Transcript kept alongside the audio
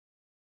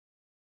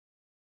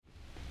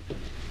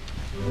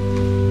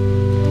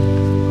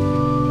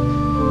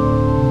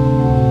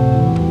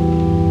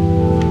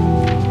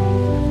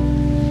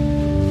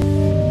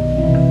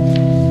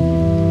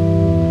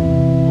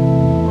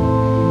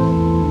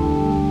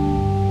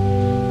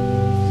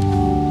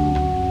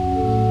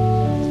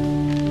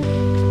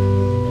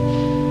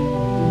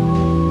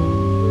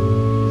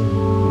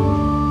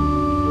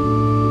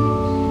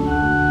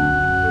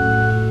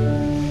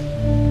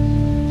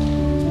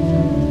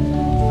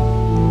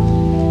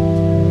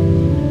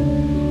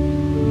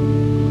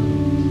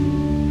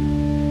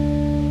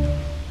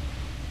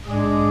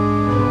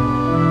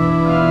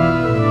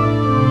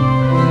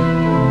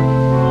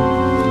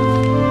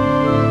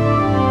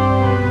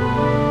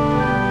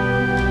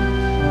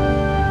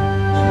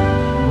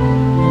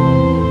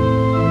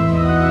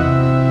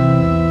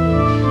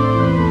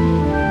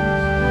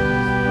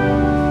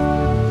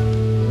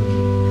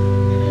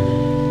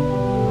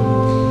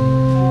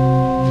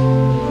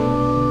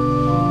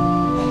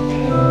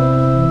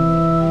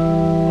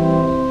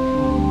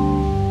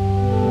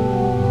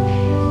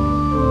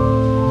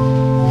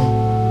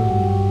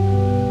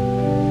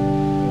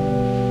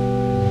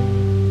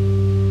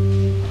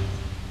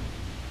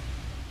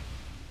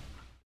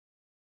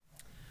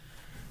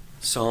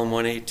Psalm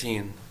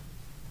 118.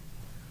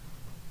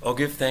 O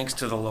give thanks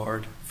to the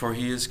Lord, for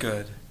he is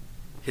good.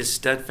 His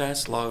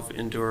steadfast love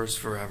endures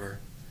forever.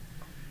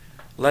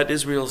 Let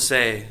Israel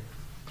say,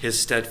 his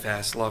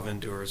steadfast love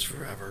endures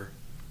forever.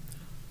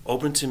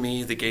 Open to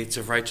me the gates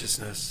of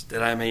righteousness,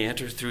 that I may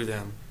enter through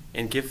them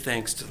and give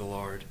thanks to the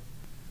Lord.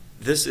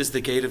 This is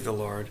the gate of the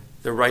Lord,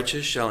 the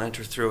righteous shall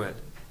enter through it.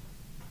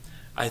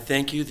 I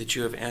thank you that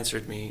you have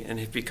answered me and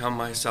have become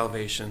my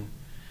salvation.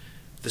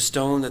 The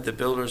stone that the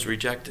builders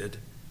rejected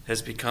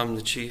has become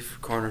the chief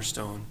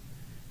cornerstone.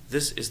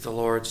 This is the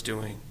Lord's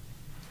doing.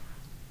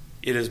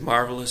 It is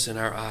marvelous in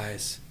our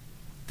eyes.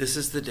 This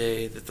is the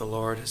day that the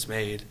Lord has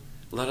made.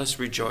 Let us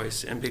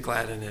rejoice and be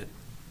glad in it.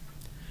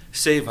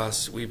 Save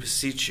us, we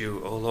beseech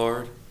you, O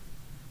Lord.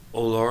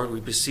 O Lord, we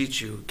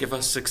beseech you, give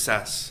us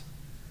success.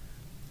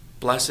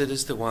 Blessed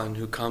is the one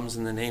who comes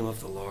in the name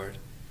of the Lord.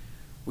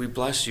 We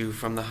bless you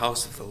from the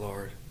house of the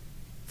Lord.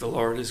 The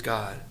Lord is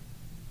God,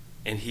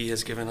 and he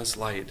has given us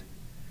light.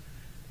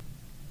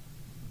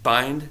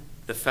 Bind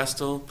the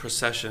festal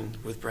procession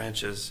with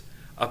branches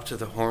up to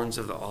the horns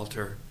of the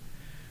altar.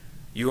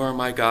 You are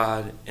my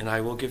God, and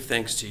I will give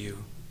thanks to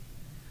you.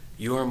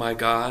 You are my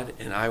God,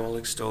 and I will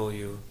extol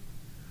you.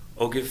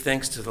 O give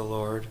thanks to the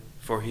Lord,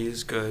 for he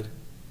is good,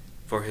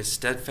 for his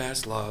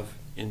steadfast love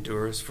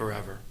endures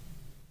forever.